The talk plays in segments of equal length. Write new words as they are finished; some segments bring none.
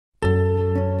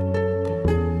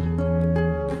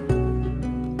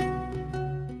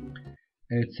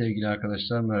Evet sevgili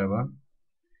arkadaşlar, merhaba.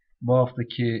 Bu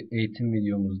haftaki eğitim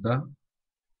videomuzda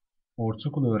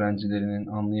ortaokul öğrencilerinin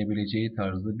anlayabileceği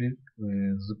tarzda bir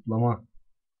zıplama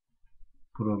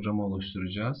programı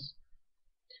oluşturacağız.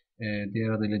 Diğer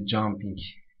adıyla jumping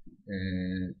e,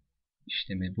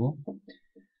 işlemi bu.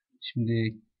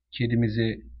 Şimdi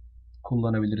kedimizi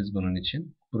kullanabiliriz bunun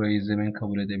için. Burayı zemin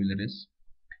kabul edebiliriz.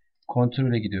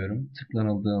 Kontrole gidiyorum.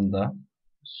 Tıklanıldığında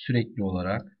sürekli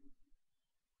olarak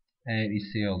eğer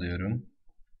isteği alıyorum.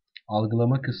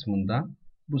 Algılama kısmında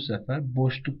bu sefer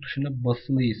boşluk tuşuna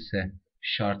basılı ise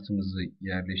şartımızı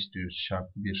yerleştiriyoruz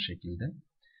şartlı bir şekilde.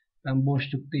 Ben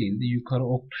boşluk değil de yukarı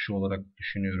ok tuşu olarak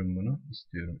düşünüyorum bunu.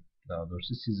 İstiyorum daha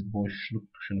doğrusu. Siz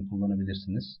boşluk tuşunu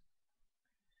kullanabilirsiniz.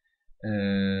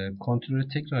 Kontrole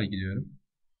tekrar gidiyorum.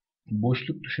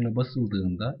 Boşluk tuşuna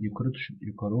basıldığında,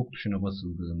 yukarı ok tuşuna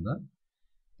basıldığında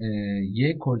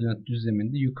Y koordinat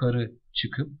düzleminde yukarı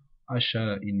çıkıp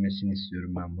aşağı inmesini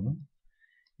istiyorum ben bunu.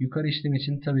 Yukarı işlem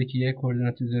için tabii ki Y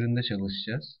koordinatı üzerinde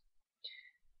çalışacağız.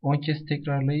 10 kez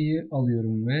tekrarlayı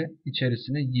alıyorum ve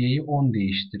içerisine Y'yi 10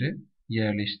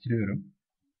 yerleştiriyorum.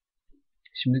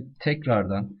 Şimdi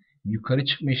tekrardan yukarı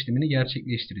çıkma işlemini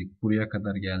gerçekleştirdik. Buraya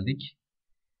kadar geldik.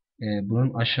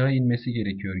 Bunun aşağı inmesi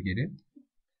gerekiyor geri.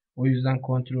 O yüzden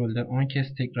kontrolden 10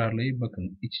 kez tekrarlayı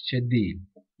bakın iç içe değil.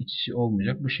 İç içe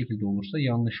olmayacak. Bu şekilde olursa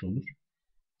yanlış olur.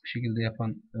 Bu şekilde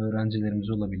yapan öğrencilerimiz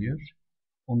olabiliyor.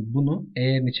 Bunu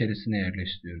eğerin içerisine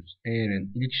yerleştiriyoruz.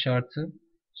 Eğerin ilk şartı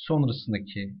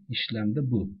sonrasındaki işlem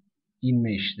de bu.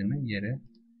 İnme işlemi, yere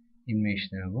inme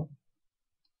işlemi bu.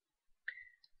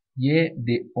 Y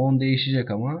 10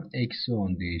 değişecek ama eksi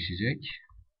 10 değişecek.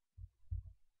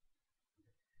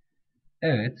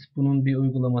 Evet, bunun bir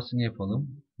uygulamasını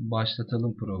yapalım.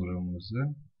 Başlatalım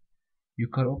programımızı.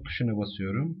 Yukarı ok tuşuna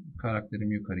basıyorum.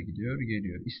 Karakterim yukarı gidiyor,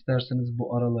 geliyor. İsterseniz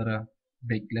bu aralara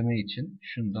bekleme için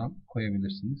şundan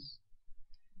koyabilirsiniz.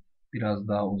 Biraz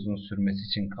daha uzun sürmesi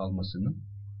için kalmasını.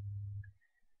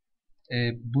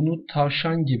 Bunu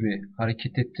tavşan gibi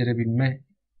hareket ettirebilme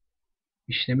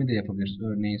işlemi de yapabiliriz.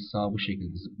 Örneğin sağa bu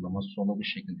şekilde zıplama, sola bu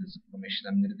şekilde zıplama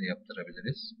işlemleri de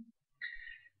yaptırabiliriz.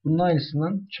 Bunun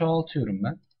aynısından çoğaltıyorum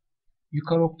ben.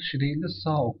 Yukarı ok tuşu değil de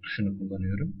sağ ok tuşunu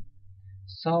kullanıyorum.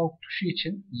 Sağ ok tuşu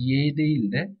için Y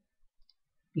değil de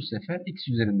bu sefer X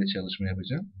üzerinde çalışma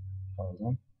yapacağım.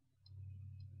 Pardon.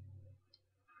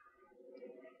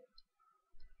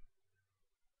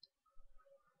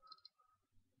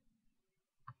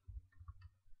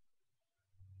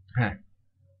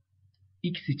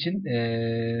 X için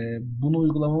bunu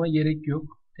uygulamama gerek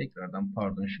yok. Tekrardan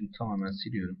pardon şunu tamamen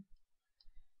siliyorum.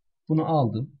 Bunu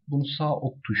aldım. Bunu sağ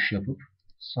ok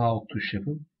tuş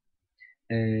yapıp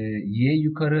Y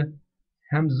yukarı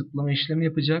hem zıplama işlemi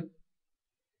yapacak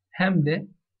hem de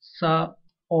sağ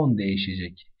 10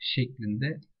 değişecek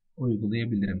şeklinde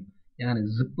uygulayabilirim. Yani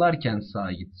zıplarken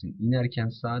sağa gitsin, inerken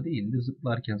sağa değil de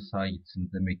zıplarken sağa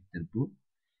gitsin demektir bu.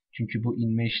 Çünkü bu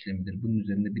inme işlemidir. Bunun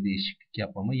üzerinde bir değişiklik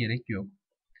yapmama gerek yok.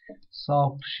 Sağ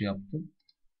ok tuşu yaptım.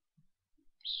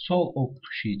 Sol ok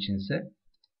tuşu içinse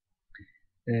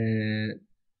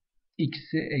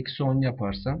x'i eksi 10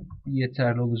 yaparsam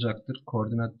yeterli olacaktır.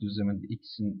 Koordinat düzleminde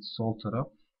x'in sol taraf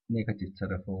negatif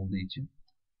tarafı olduğu için.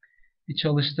 Bir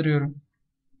çalıştırıyorum.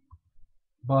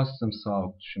 Bastım sağ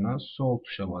ok tuşuna, sol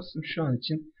tuşa bastım. Şu an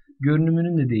için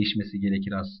görünümünün de değişmesi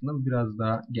gerekir aslında. Biraz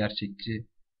daha gerçekçi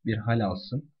bir hal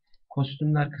alsın.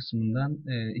 Kostümler kısmından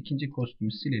ikinci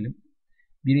kostümü silelim.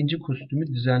 Birinci kostümü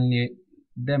düzenleye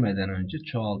demeden önce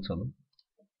çoğaltalım.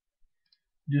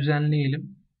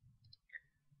 Düzenleyelim.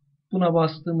 Buna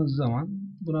bastığımız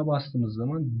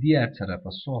zaman diğer tarafa,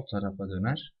 sol tarafa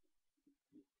döner.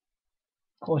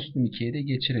 Kostüm 2'ye de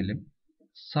geçirelim.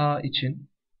 Sağ için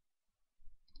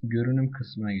görünüm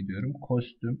kısmına gidiyorum.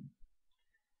 Kostüm.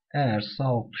 Eğer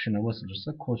sağ ok tuşuna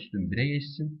basılırsa kostüm 1'e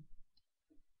geçsin.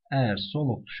 Eğer sol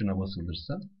ok tuşuna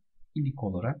basılırsa ilk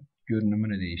olarak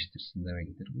görünümünü değiştirsin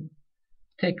demektir bu.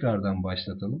 Tekrardan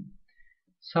başlatalım.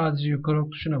 Sadece yukarı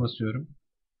ok tuşuna basıyorum.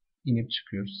 İnip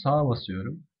çıkıyor. Sağa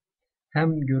basıyorum.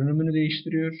 Hem görünümünü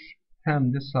değiştiriyor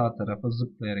hem de sağ tarafa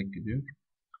zıplayarak gidiyor.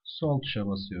 Sol tuşa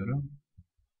basıyorum.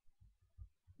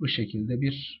 Bu şekilde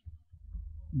bir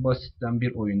basitten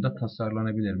bir oyunda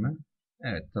tasarlanabilir mi?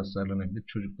 Evet, tasarlanabilir.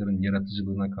 Çocukların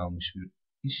yaratıcılığına kalmış bir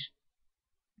iş.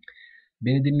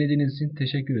 Beni dinlediğiniz için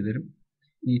teşekkür ederim.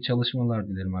 İyi çalışmalar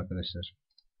dilerim arkadaşlar.